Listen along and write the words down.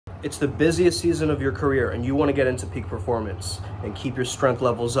It's the busiest season of your career and you want to get into peak performance and keep your strength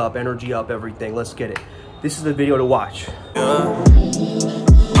levels up, energy up, everything. Let's get it. This is the video to watch. Yeah.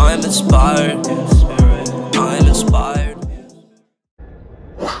 I'm inspired. I'm inspired.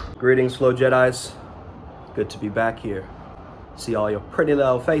 Greetings, Flow Jedis. Good to be back here. See all your pretty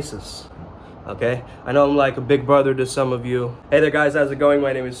little faces. Okay, I know I'm like a big brother to some of you. Hey there guys, how's it going?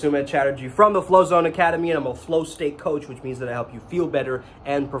 My name is Sumit Chatterjee from the Flow Zone Academy, and I'm a flow state coach, which means that I help you feel better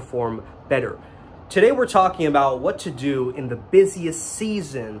and perform better. Today we're talking about what to do in the busiest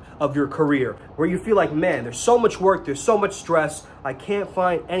season of your career, where you feel like, man, there's so much work, there's so much stress, I can't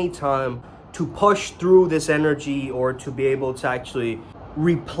find any time to push through this energy or to be able to actually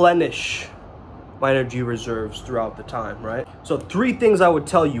replenish my energy reserves throughout the time, right? So 3 things I would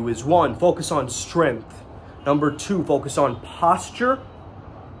tell you is 1, focus on strength. Number 2, focus on posture,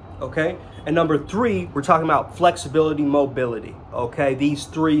 okay? And number 3, we're talking about flexibility, mobility, okay? These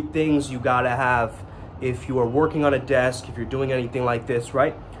 3 things you gotta have if you are working on a desk, if you're doing anything like this,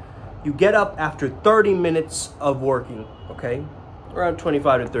 right? You get up after 30 minutes of working, okay? Around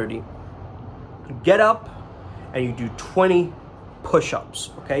 25 to 30. You get up and you do 20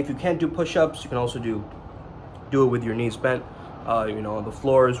 push-ups, okay? If you can't do push-ups, you can also do it with your knees bent, you know, on the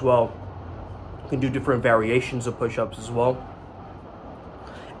floor as well. You can do different variations of push-ups as well.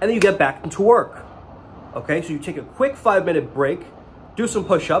 And then you get back into work, okay? So you take a quick 5-minute break, do some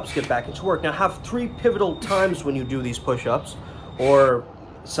push-ups, get back into work. Now have 3 pivotal times when you do these push-ups or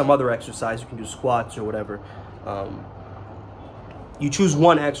some other exercise. You can do squats or whatever. You choose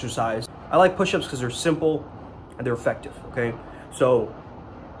one exercise. I like push-ups because they're simple and they're effective, okay? So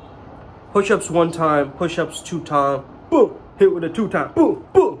push-ups 1 time, push-ups 2 times, boom, hit with a 2 time, boom,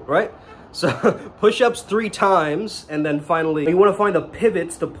 boom, right? So push-ups 3 times, and then finally, you want to find the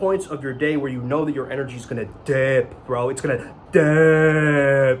pivots, the points of your day where you know that your energy is going to dip, bro. It's going to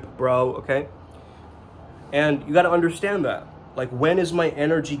dip, bro, okay? And you got to understand that. Like, when is my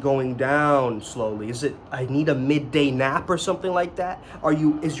energy going down slowly? Is it, I need a midday nap or something like that?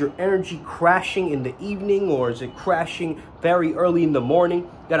 Is your energy crashing in the evening, or is it crashing very early in the morning?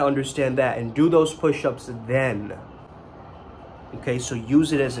 You gotta understand that and do those push-ups then. Okay, so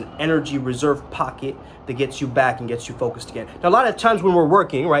use it as an energy reserve pocket that gets you back and gets you focused again. Now, a lot of times when we're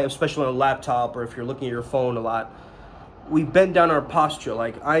working, right, especially on a laptop or if you're looking at your phone a lot, we bend down our posture.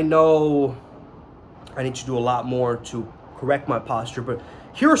 Like, I know I need to do a lot more to correct my posture, but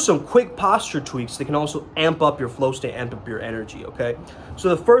here are some quick posture tweaks that can also amp up your flow state, amp up your energy, okay? So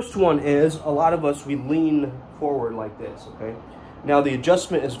the first one is, a lot of us, we lean forward like this, okay? Now the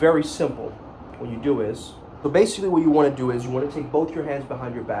adjustment is very simple. What you do is, so basically what you want to do is you want to take both your hands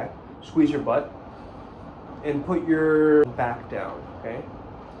behind your back, squeeze your butt, and put your back down, okay?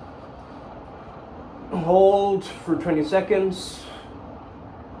 Hold for 20 seconds.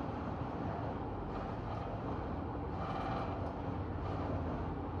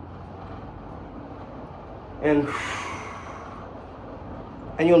 And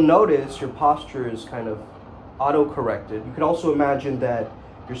you'll notice your posture is kind of auto-corrected. You can also imagine that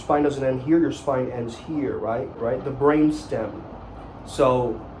your spine doesn't end here, your spine ends here, right? The brain stem.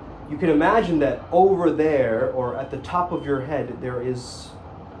 So you can imagine that over there, or at the top of your head, there is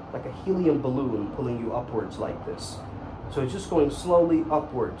like a helium balloon pulling you upwards like this. So it's just going slowly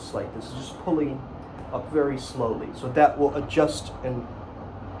upwards like this. It's just pulling up very slowly. So that will adjust and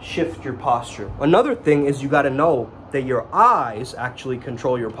shift your posture. Another thing is you got to know that your eyes actually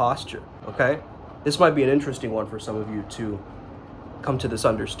control your posture, okay? This might be an interesting one for some of you to come to this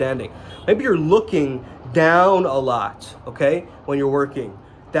understanding. Maybe you're looking down a lot, okay, when you're working.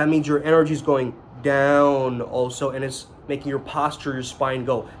 That means your energy is going down also, and it's making your posture, your spine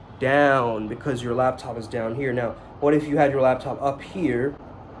go down because your laptop is down here. Now, what if you had your laptop up here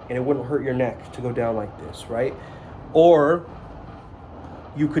and it wouldn't hurt your neck to go down like this, right? Or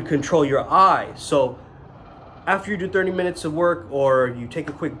you could control your eyes. So after you do 30 minutes of work or you take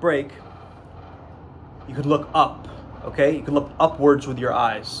a quick break, you could look up, okay? You could look upwards with your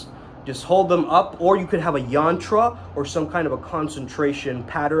eyes. Just hold them up, or you could have a yantra or some kind of a concentration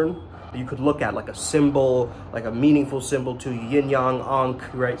pattern that you could look at, like a symbol, like a meaningful symbol to yin, yang, ankh,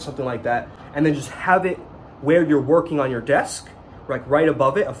 right? Something like that. And then just have it where you're working on your desk, like right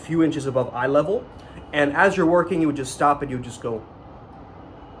above it, a few inches above eye level. And as you're working, you would just stop and you would just go,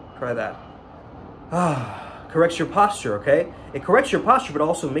 try that. Corrects your posture, okay? It corrects your posture, but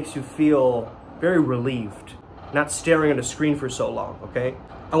also makes you feel very relieved, not staring at a screen for so long, okay?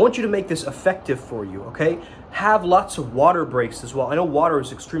 I want you to make this effective for you, okay? Have lots of water breaks as well. I know water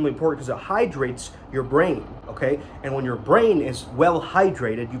is extremely important because it hydrates your brain, okay? And when your brain is well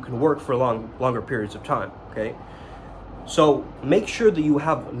hydrated, you can work for longer periods of time, okay? So make sure that you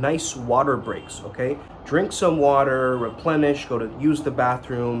have nice water breaks, okay? Drink some water, replenish, go to use the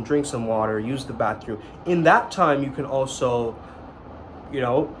bathroom, drink some water, use the bathroom. In that time, you can also, you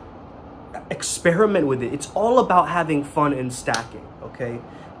know, experiment with it. It's all about having fun and stacking, okay?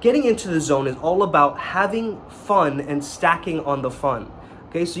 Getting into the zone is all about having fun and stacking on the fun.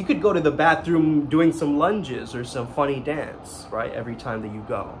 Okay, so you could go to the bathroom doing some lunges or some funny dance, right? Every time that you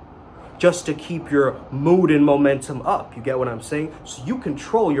go, just to keep your mood and momentum up. You get what I'm saying? So you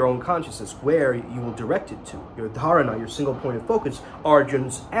control your own consciousness, where you will direct it to. Your dharana, your single point of focus,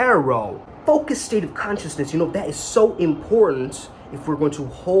 Arjun's arrow. Focused state of consciousness, you know, that is so important if we're going to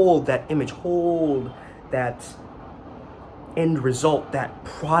hold that image, hold that end result, that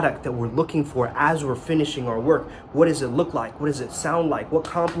product that we're looking for as we're finishing our work. What does it look like? What does it sound like? What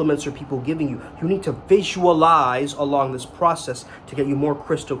compliments are people giving you? You need to visualize along this process to get you more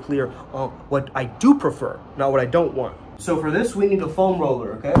crystal clear on what I do prefer, not what I don't want. So for this, we need a foam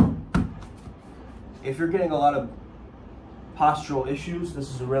roller, okay? If you're getting a lot of postural issues,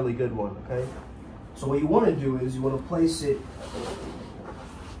 this is a really good one, okay? So what you want to do is you want to place it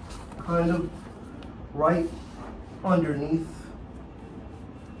kind of right underneath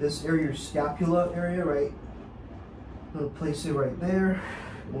this area, your scapula area, right? I'm gonna place it right there.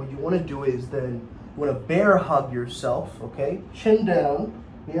 And what you want to do is then you want to bear hug yourself, okay? Chin down,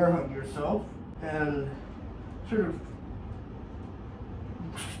 bear hug yourself, and sort of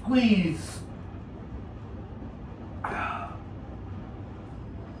squeeze.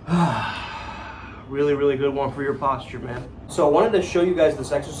 Really, really good one for your posture, man. So I wanted to show you guys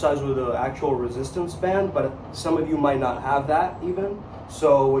this exercise with an actual resistance band, but some of you might not have that even.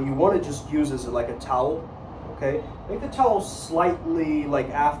 So what you want to just use is like a towel, okay? Make the towel slightly, like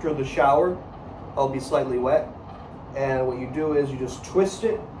after the shower, it'll be slightly wet. And what you do is you just twist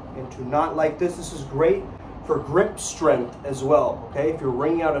it into knot like this. This is great for grip strength as well, okay? If you're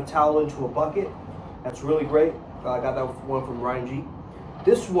wringing out a towel into a bucket, that's really great. I got that one from Ryan G.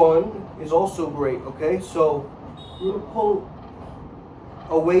 This one is also great, okay? So you're gonna pull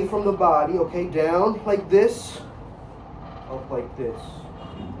away from the body, okay? Down like this, up like this.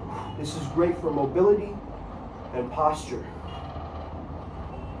 This is great for mobility and posture.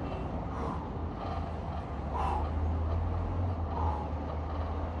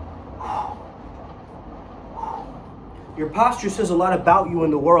 Your posture says a lot about you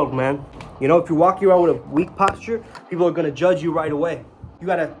in the world, man. You know, if you're walking around with a weak posture, people are gonna judge you right away. You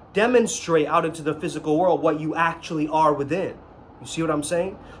gotta demonstrate out into the physical world what you actually are within. You see what I'm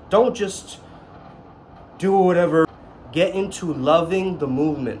saying? Don't just do whatever. Get into loving the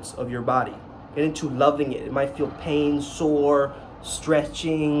movements of your body. Get into loving it. It might feel pain, sore,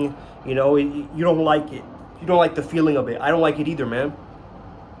 stretching, you know, you don't like it. You don't like the feeling of it. I don't like it either, man.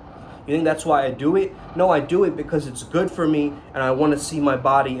 You think that's why I do it? No, I do it because it's good for me and I want to see my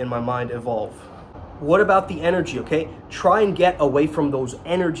body and my mind evolve. What about the energy, okay? Try and get away from those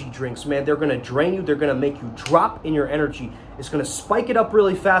energy drinks, man. They're gonna drain you. They're gonna make you drop in your energy. It's gonna spike it up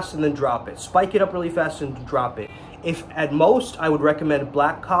really fast and then drop it. Spike it up really fast and drop it. If at most, I would recommend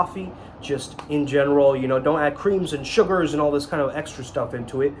black coffee, just in general, you know, don't add creams and sugars and all this kind of extra stuff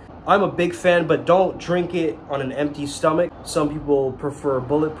into it. I'm a big fan, but don't drink it on an empty stomach. Some people prefer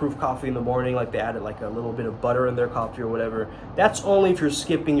bulletproof coffee in the morning, like they added like a little bit of butter in their coffee or whatever. That's only if you're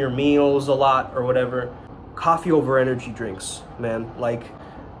skipping your meals a lot or whatever. Coffee over energy drinks, man. Like,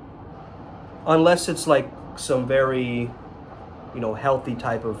 unless it's like some very, you know, healthy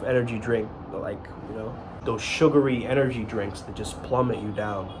type of energy drink, like, you know, those sugary energy drinks that just plummet you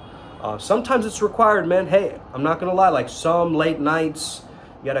down. Sometimes it's required, man. Hey, I'm not gonna lie, like some late nights,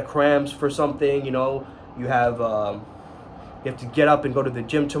 you got a cramps for something, you know, you have to get up and go to the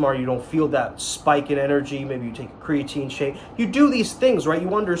gym tomorrow, you don't feel that spike in energy, maybe you take a creatine shake. You do these things, right?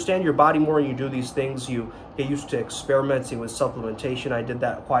 You understand your body more and you do these things. You get used to experimenting with supplementation. I did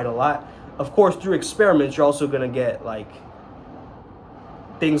that quite a lot. Of course, through experiments, you're also gonna get like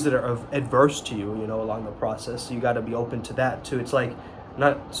things that are adverse to you, you know, along the process. So you gotta be open to that too. It's like,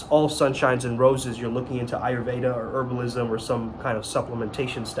 not all sunshines and roses. You're looking into Ayurveda or herbalism or some kind of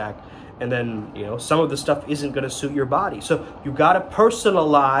supplementation stack. And then, you know, some of the stuff isn't going to suit your body. So you got to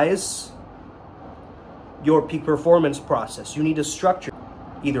personalize your peak performance process. You need a structure.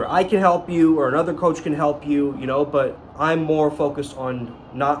 Either I can help you or another coach can help you, you know, but I'm more focused on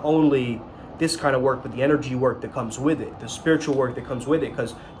not only this kind of work, but the energy work that comes with it, the spiritual work that comes with it,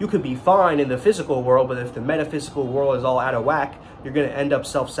 because you could be fine in the physical world, but if the metaphysical world is all out of whack, you're going to end up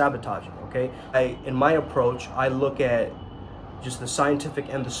self-sabotaging, okay? In my approach, I look at just the scientific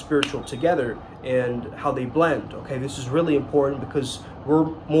and the spiritual together and how they blend, okay? This is really important because we're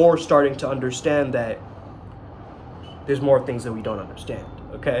more starting to understand that there's more things that we don't understand,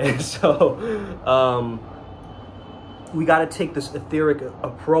 okay? So we got to take this etheric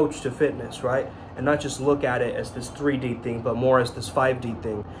approach to fitness, right? And not just look at it as this 3D thing, but more as this 5D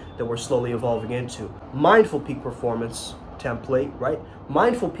thing that we're slowly evolving into. Mindful peak performance template, right?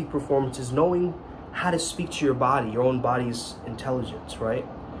 Mindful peak performance is knowing how to speak to your body, your own body's intelligence, right?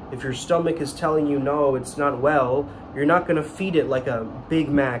 If your stomach is telling you, no, it's not well, you're not going to feed it like a Big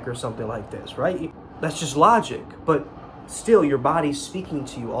Mac or something like this, right? That's just logic, but still your body's speaking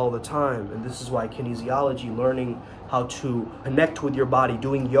to you all the time. And this is why kinesiology, learning how to connect with your body,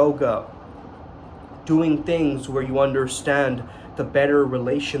 doing yoga, doing things where you understand the better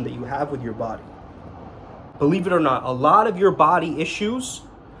relation that you have with your body. Believe it or not, a lot of your body issues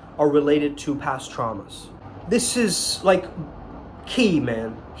are related to past traumas. This is like key,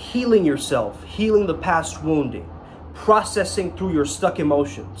 man. Healing yourself, healing the past wounding, processing through your stuck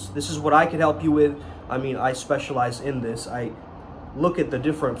emotions. This is what I can help you with. I mean, I specialize in this. I look at the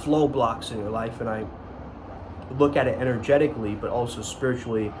different flow blocks in your life, and I look at it energetically, but also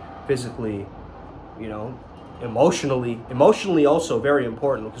spiritually, physically, you know, emotionally also very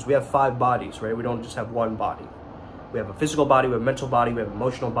important, because we have 5 bodies, right? We don't just have one body. We have a physical body, we have a mental body, we have an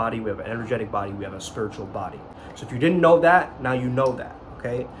emotional body, we have an energetic body, we have a spiritual body. So if you didn't know that, now you know that,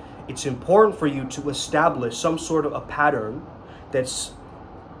 okay? It's important for you to establish some sort of a pattern that's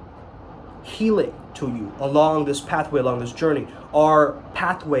healing to you along this pathway, along this journey. Our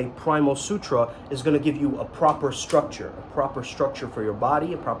pathway, Primal Sutra, is going to give you a proper structure for your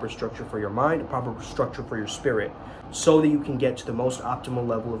body, a proper structure for your mind, a proper structure for your spirit, so that you can get to the most optimal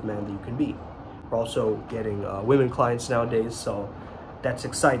level of man that you can be. We're also getting women clients nowadays, so that's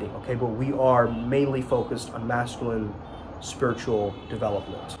exciting, okay? But we are mainly focused on masculine spiritual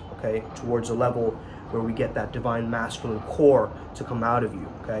development, okay? Towards a level where we get that divine masculine core to come out of you,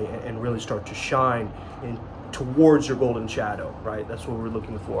 okay? And really start to shine in towards your golden shadow, right? That's what we're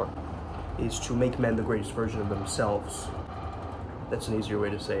looking for, is to make men the greatest version of themselves. That's an easier way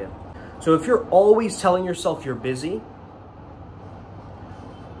to say it. So if you're always telling yourself you're busy,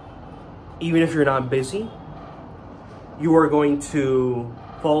 even if you're not busy, you are going to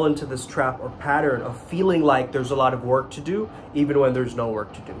fall into this trap or pattern of feeling like there's a lot of work to do, even when there's no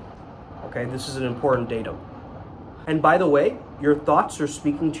work to do. Okay, this is an important datum. And by the way, your thoughts are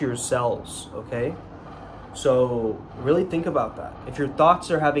speaking to your cells, okay? So really think about that. If your thoughts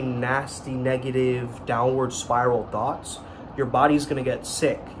are having nasty, negative, downward spiral thoughts, your body's gonna get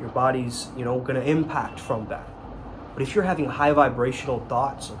sick. Your body's, gonna impact from that. But if you're having high vibrational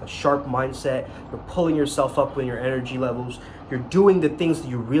thoughts, like a sharp mindset, you're pulling yourself up with your energy levels, you're doing the things that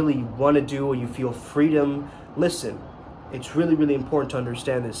you really want to do, and you feel freedom. Listen, it's really, really important to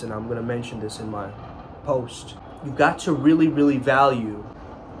understand this, and I'm going to mention this in my post. You got to really, really value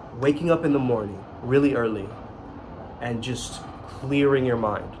waking up in the morning really early and just clearing your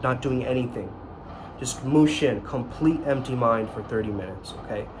mind, not doing anything. Just mushin, complete empty mind for 30 minutes,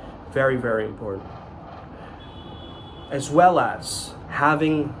 okay? Very, very important. As well as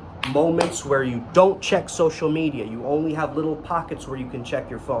having moments where you don't check social media. You only have little pockets where you can check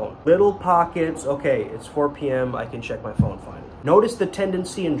your phone. Little pockets, okay, it's 4 p.m., I can check my phone fine. Notice the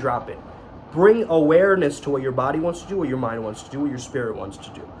tendency and drop it. Bring awareness to what your body wants to do, what your mind wants to do, what your spirit wants to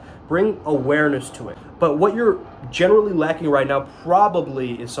do. Bring awareness to it. But what you're generally lacking right now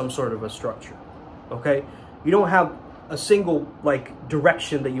probably is some sort of a structure, okay? You don't have a single,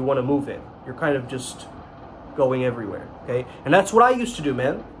 direction that you want to move in. You're kind of just going everywhere, okay? And that's what I used to do,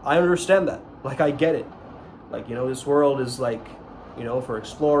 man. I understand that. I get it. This world is for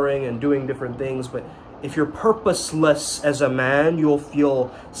exploring and doing different things, but if you're purposeless as a man, you'll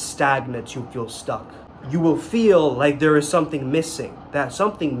feel stagnant, you'll feel stuck. You will feel like there is something missing. That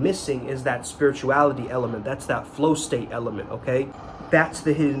something missing is that spirituality element. That's that flow state element, okay? That's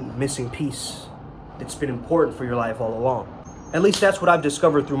the hidden missing piece that's been important for your life all along. At least that's what I've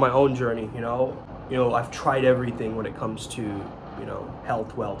discovered through my own journey, I've tried everything when it comes to,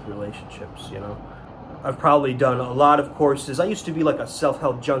 health, wealth, relationships, I've probably done a lot of courses. I used to be like a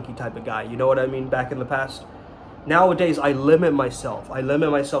self-help junkie type of guy, you know what I mean, back in the past. Nowadays, I limit myself. I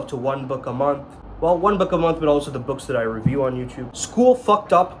limit myself to 1 book a month. Well, 1 book a month, but also the books that I review on YouTube. School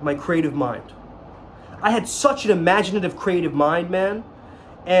fucked up my creative mind. I had such an imaginative creative mind, man,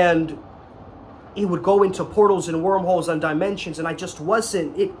 and it would go into portals and wormholes and dimensions, and I just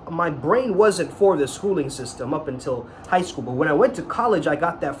my brain wasn't for the schooling system up until high school. But when I went to college, I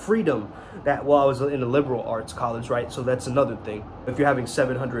got that freedom I was in a liberal arts college, right? So that's another thing. If you're having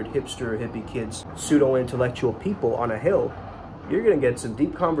 700 hipster, hippie kids, pseudo-intellectual people on a hill, you're gonna get some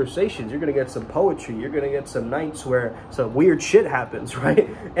deep conversations. You're gonna get some poetry. You're gonna get some nights where some weird shit happens, right?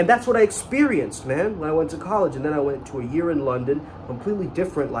 And that's what I experienced, man, when I went to college. And then I went to a year in London, completely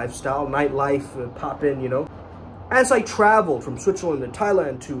different lifestyle, nightlife, poppin', you know. As I traveled from Switzerland to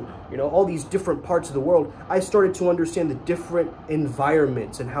Thailand to, you know, all these different parts of the world, I started to understand the different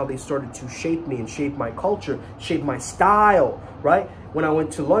environments and how they started to shape me and shape my culture, shape my style, right? When I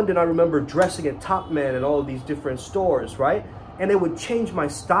went to London, I remember dressing at Topman and all of these different stores, right? And it would change my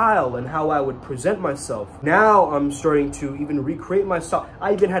style and how I would present myself. Now I'm starting to even recreate my style.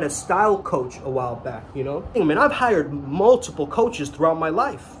 I even had a style coach a while back, you know? I mean, I've hired multiple coaches throughout my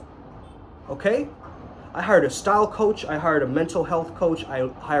life, okay? I hired a style coach, I hired a mental health coach, I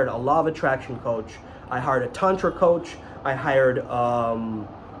hired a law of attraction coach, I hired a tantra coach, I hired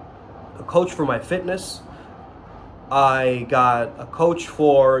a coach for my fitness, I got a coach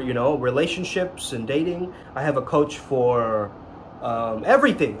for, you know, relationships and dating, I have a coach for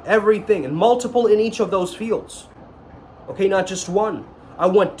everything, and multiple in each of those fields, okay, not just one. I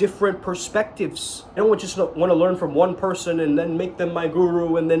want different perspectives. I don't just want to learn from one person and then make them my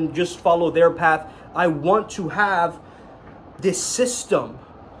guru and then just follow their path. I want to have this system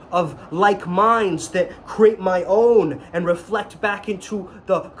of like minds that create my own and reflect back into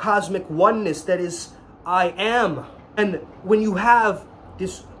the cosmic oneness that is I am. And when you have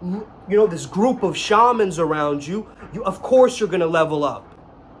this, you know, this group of shamans around you, of course you're going to level up.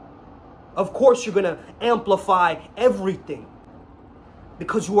 Of course you're going to amplify everything.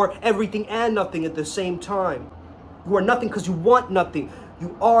 Because you are everything and nothing at the same time. You are nothing because you want nothing.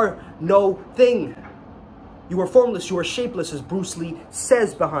 You are no thing. You are formless, you are shapeless, as Bruce Lee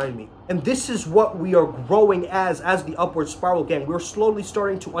says behind me. And this is what we are growing as the Upward Spiral Gang. We're slowly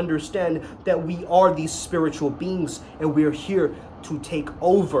starting to understand that we are these spiritual beings and we're here to take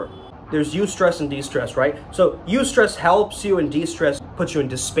over. There's eustress and de-stress, right? So eustress helps you and de-stress puts you in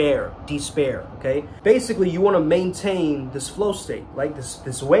despair, okay? Basically, you want to maintain this flow state, like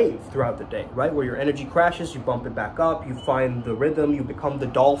this wave throughout the day, right? Where your energy crashes, you bump it back up, you find the rhythm, you become the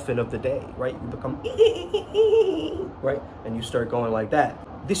dolphin of the day, right? You become, right? And you start going like that.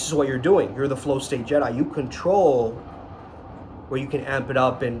 This is what you're doing. You're the flow state Jedi. You control where you can amp it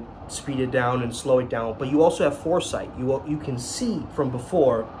up and speed it down and slow it down, but you also have foresight. You can see from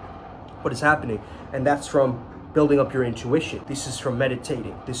before what is happening, and that's from building up your intuition. This is from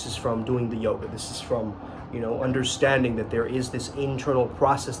meditating. This is from doing the yoga. This is from, you know, understanding that there is this internal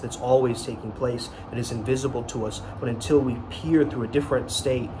process that's always taking place that is invisible to us, but until we peer through a different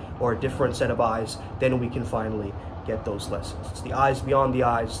state or a different set of eyes, then we can finally get those lessons. It's the eyes beyond the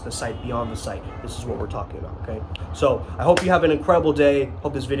eyes, the sight beyond the sight. This is what we're talking about, okay? So I hope you have an incredible day.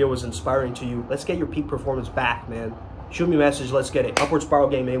 Hope this video was inspiring to you. Let's get your peak performance back, man. Shoot me a message, let's get it. Upward Spiral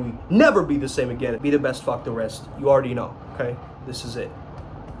Game, may we never be the same again. Be the best, fuck the rest. You already know, okay? This is it.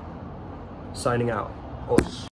 Signing out. Oh.